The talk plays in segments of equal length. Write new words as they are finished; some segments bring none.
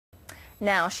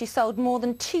Now, she sold more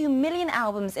than 2 million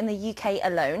albums in the UK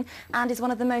alone and is one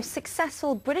of the most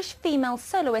successful British female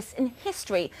soloists in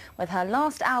history, with her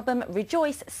last album,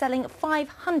 Rejoice, selling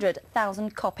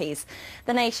 500,000 copies.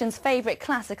 The nation's favourite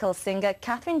classical singer,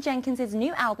 Katherine Jenkins'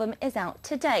 new album is out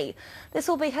today. This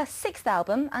will be her 6th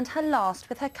album and her last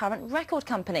with her current record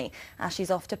company, as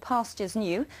she's off to pastures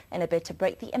new in a bid to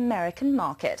break the American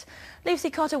market.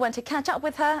 Lucy Cotter went to catch up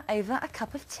with her over a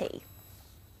cup of tea.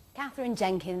 Katherine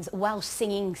Jenkins, Welsh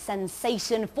singing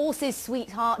sensation, Forces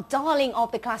sweetheart, darling of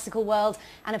the classical world,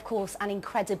 and of course an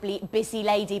incredibly busy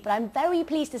lady. But I'm very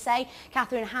pleased to say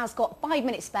Katherine has got 5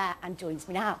 minutes spare and joins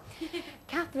me now.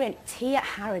 Katherine, tea at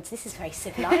Harrods, this is very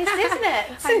civilised, isn't it?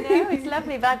 I know, it's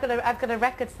lovely, but I've got a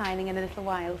record signing in a little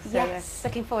while, so yes.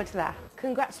 Looking forward to that.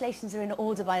 Congratulations are in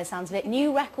order by the sounds of it.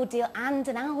 New record deal and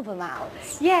an album out.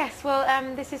 Yes, well,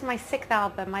 this is my 6th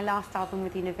album, my last album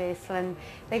with Universal, and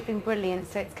they've been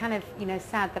brilliant, so it's kind of, you know,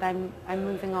 sad that I'm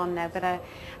moving on now, but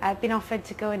I've been offered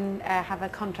to go and have a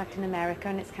contract in America,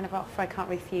 and it's kind of an offer I can't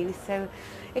refuse, so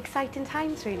exciting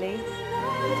times, really.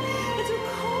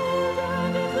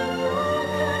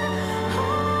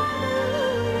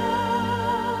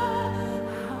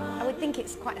 I think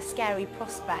it's quite a scary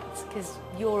prospect because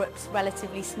Europe's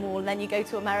relatively small and then you go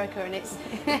to America and it's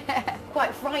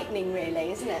quite frightening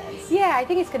really, isn't it? Yeah, I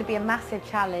think it's going to be a massive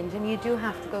challenge and you do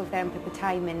have to go there and put the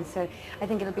time in, so I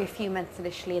think it'll be a few months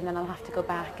initially and then I'll have to go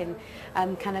back and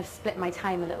kind of split my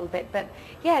time a little bit, but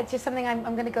yeah, it's just something I'm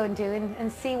going to go and do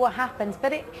and see what happens,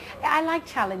 but I like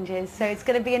challenges, so it's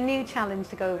going to be a new challenge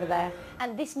to go over there.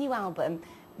 And this new album,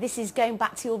 this is going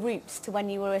back to your roots, to when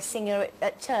you were a singer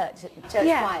at church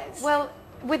choirs. Well,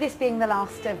 with this being the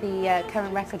last of the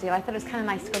current record deal, I thought it was kind of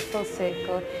nice to go full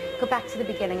circle, go back to the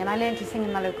beginning, and I learned to sing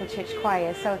in my local church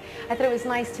choir, so I thought it was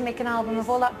nice to make an album of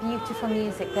all that beautiful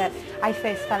music that I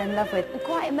first fell in love with. And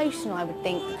quite emotional, I would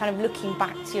think, kind of looking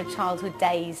back to your childhood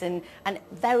days and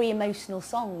very emotional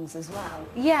songs as well.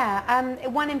 Yeah,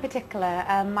 one in particular,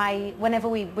 whenever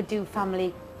we would do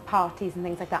family parties and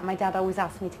things like that, my dad always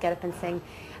asked me to get up and sing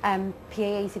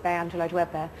P.A.A.Z. by Andrew Lloyd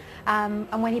Webber.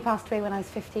 And when he passed away when I was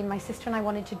 15, my sister and I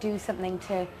wanted to do something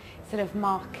to sort of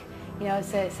mark, you know,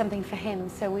 something for him.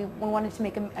 So we wanted to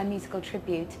make a musical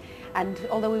tribute. And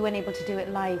although we weren't able to do it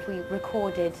live, we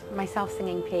recorded myself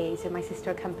singing P.A.A.Z. and my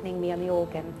sister accompanying me on the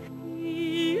organ.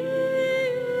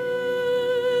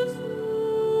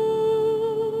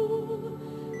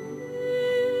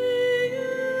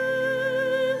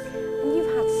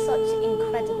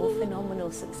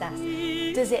 Phenomenal success.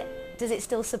 Does it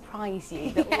still surprise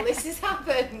you that all this has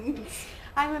happened?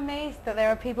 I'm amazed that there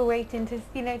are people waiting to,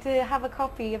 you know, to have a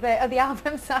copy of the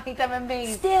album side. I'm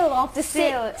amazed. Still after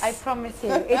 6. I promise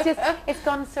you, it's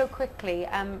gone so quickly.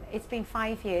 It's been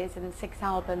 5 years and 6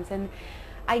 albums, and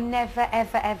I never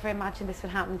ever imagined this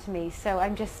would happen to me. So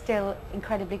I'm just still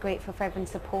incredibly grateful for everyone's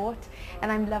support,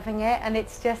 and I'm loving it. And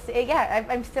it's just, yeah,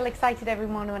 I'm still excited every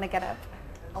morning when I get up.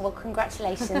 Oh, well,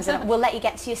 congratulations, and we'll let you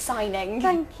get to your signing.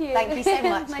 Thank you. Thank you so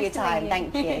much Nice for your time.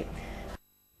 Thank you.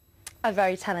 A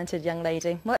very talented young lady.